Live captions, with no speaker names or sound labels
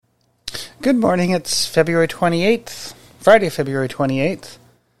Good morning, it's February 28th, Friday, February 28th.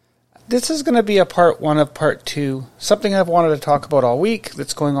 This is going to be a part one of part two, something I've wanted to talk about all week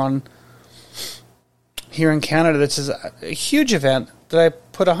that's going on here in Canada. This is a huge event that I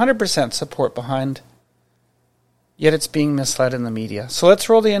put 100% support behind, yet it's being misled in the media. So let's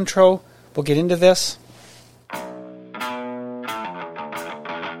roll the intro, we'll get into this.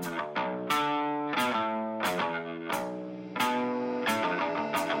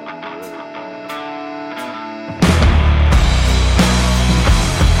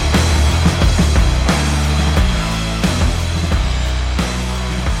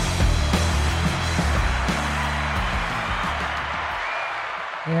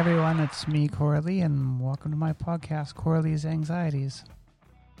 Hey everyone, it's me, Coralie, and welcome to my podcast, Coralie's Anxieties.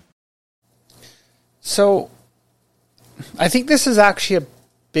 So, I think this is actually a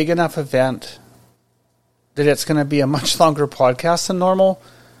big enough event that it's going to be a much longer podcast than normal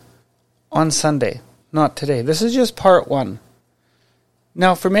on Sunday, not today. This is just part one.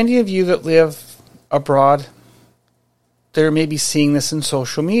 Now, for many of you that live abroad, they're maybe seeing this in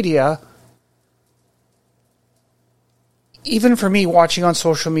social media. Even for me, watching on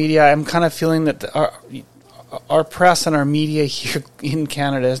social media, I'm kind of feeling that our press and our media here in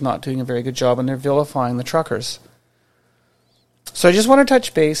Canada is not doing a very good job, and they're vilifying the truckers. So I just want to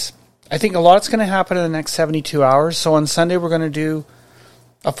touch base. I think a lot's going to happen in the next 72 hours. So on Sunday, we're going to do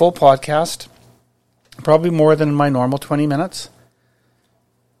a full podcast, probably more than my normal 20 minutes.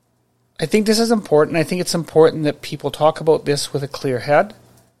 I think this is important. I think it's important that people talk about this with a clear head.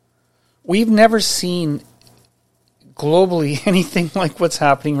 We've never seen globally anything like what's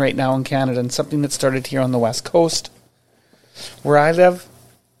happening right now in Canada, and something that started here on the West Coast where I live.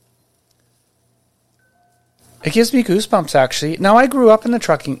 It gives me goosebumps, actually. Now, I grew up in a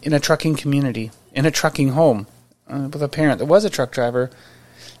trucking community, in a trucking home, with a parent that was a truck driver.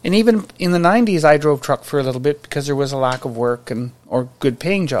 And even in the 90s, I drove truck for a little bit because there was a lack of work or good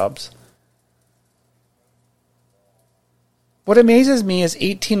paying jobs. What amazes me is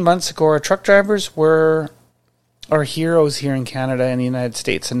 18 months ago, our truck drivers were our heroes here in Canada and the United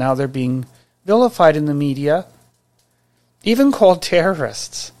States, and now they're being vilified in the media, even called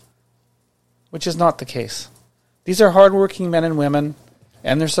terrorists, which is not the case. These are hardworking men and women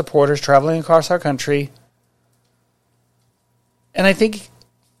and their supporters traveling across our country, and I think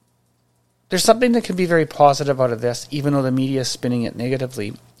there's something that can be very positive out of this, even though the media is spinning it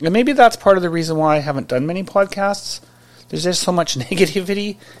negatively. And maybe that's part of the reason why I haven't done many podcasts. There's just so much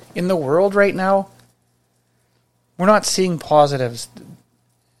negativity in the world right now. We're not seeing positives,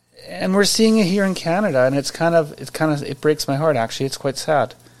 and we're seeing it here in Canada, and it breaks my heart, actually. It's quite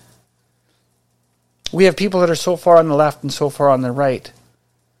sad. We have people that are so far on the left and so far on the right,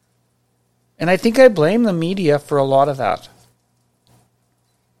 and I think I blame the media for a lot of that.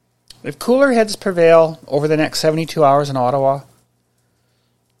 If cooler heads prevail over the next 72 hours in Ottawa,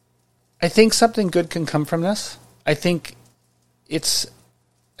 I think something good can come from this. I think it's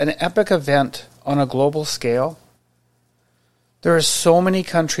an epic event on a global scale. There are so many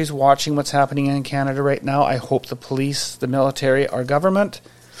countries watching what's happening in Canada right now. I hope the police, the military, our government,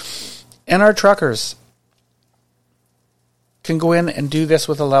 and our truckers can go in and do this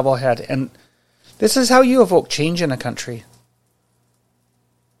with a level head. And this is how you evoke change in a country.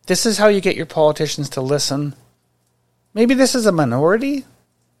 This is how you get your politicians to listen. Maybe this is a minority,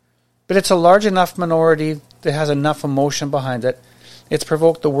 but it's a large enough minority that has enough emotion behind it. It's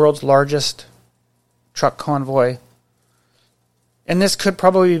provoked the world's largest truck convoy. And this could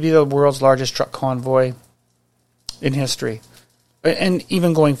probably be the world's largest truck convoy in history. And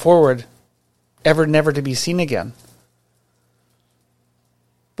even going forward, never to be seen again.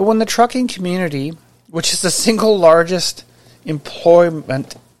 But when the trucking community, which is the single largest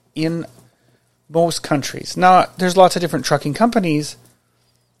employment in most countries. Now, there's lots of different trucking companies,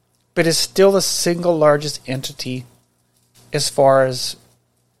 but it's still the single largest entity as far as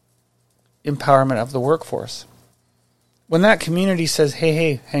empowerment of the workforce. When that community says,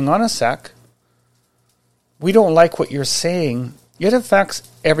 hey, hang on a sec, we don't like what you're saying, it affects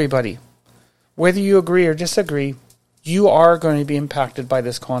everybody. Whether you agree or disagree, you are going to be impacted by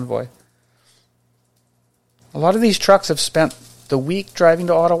this convoy. A lot of these trucks have spent the week driving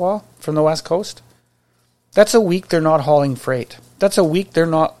to Ottawa from the West Coast. That's a week they're not hauling freight. That's a week they're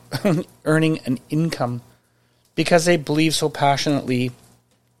not earning an income because they believe so passionately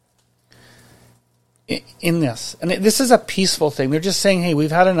in this. And this is a peaceful thing. They're just saying, hey,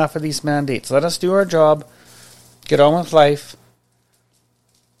 we've had enough of these mandates. Let us do our job. Get on with life.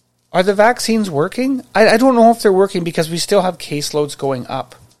 Are the vaccines working? I don't know if they're working because we still have caseloads going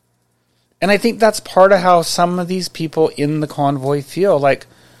up. And I think that's part of how some of these people in the convoy feel like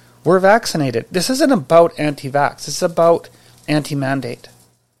We're vaccinated. This isn't about anti-vax. It's about anti-mandate.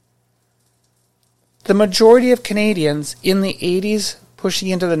 The majority of Canadians in the 80s, pushing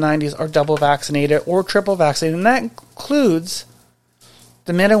into the 90s, are double vaccinated or triple vaccinated. And that includes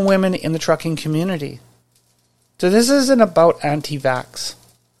the men and women in the trucking community. So this isn't about anti-vax.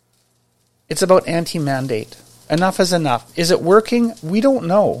 It's about anti-mandate. Enough is enough. Is it working? We don't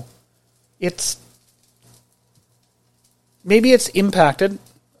know. Maybe it's impacted,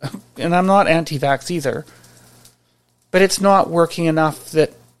 and I'm not anti-vax either, but it's not working enough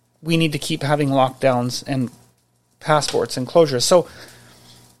that we need to keep having lockdowns and passports and closures. So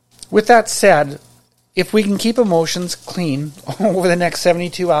with that said, if we can keep emotions clean over the next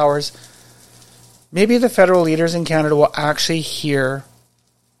 72 hours, maybe the federal leaders in Canada will actually hear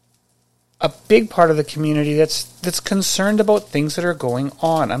a big part of the community that's concerned about things that are going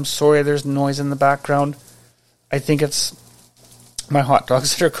on. I'm sorry there's noise in the background. I think it's my hot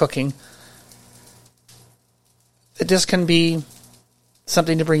dogs that are cooking. That this can be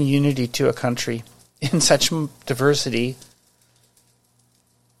something to bring unity to a country in such diversity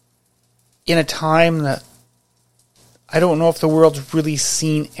in a time that I don't know if the world's really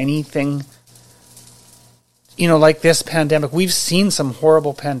seen anything, like this pandemic. We've seen some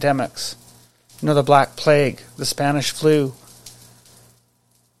horrible pandemics. The Black Plague, the Spanish flu.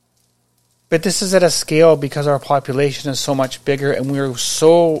 But this is at a scale because our population is so much bigger and we're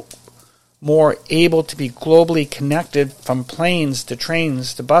so more able to be globally connected from planes to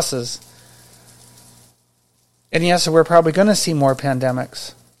trains to buses. And yes, we're probably going to see more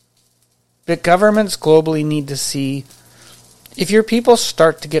pandemics. But governments globally need to see, if your people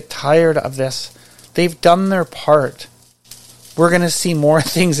start to get tired of this, they've done their part. We're going to see more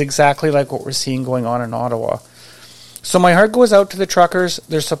things exactly like what we're seeing going on in Ottawa. So my heart goes out to the truckers,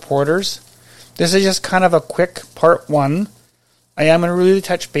 their supporters. This is just kind of a quick part one. I am going to really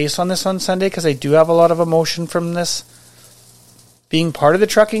touch base on this on Sunday because I do have a lot of emotion from this. Being part of the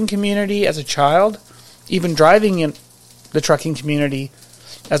trucking community as a child, even driving in the trucking community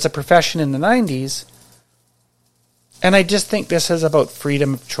as a profession in the 90s. And I just think this is about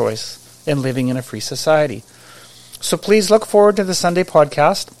freedom of choice and living in a free society. So please look forward to the Sunday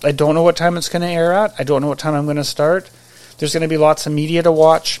podcast. I don't know what time it's going to air at. I don't know what time I'm going to start. There's going to be lots of media to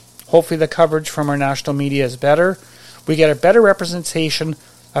watch. Hopefully the coverage from our national media is better. We get a better representation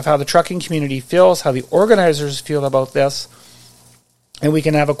of how the trucking community feels, how the organizers feel about this, and we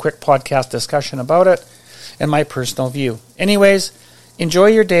can have a quick podcast discussion about it and my personal view. Anyways, enjoy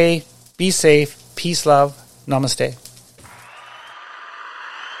your day. Be safe. Peace, love. Namaste.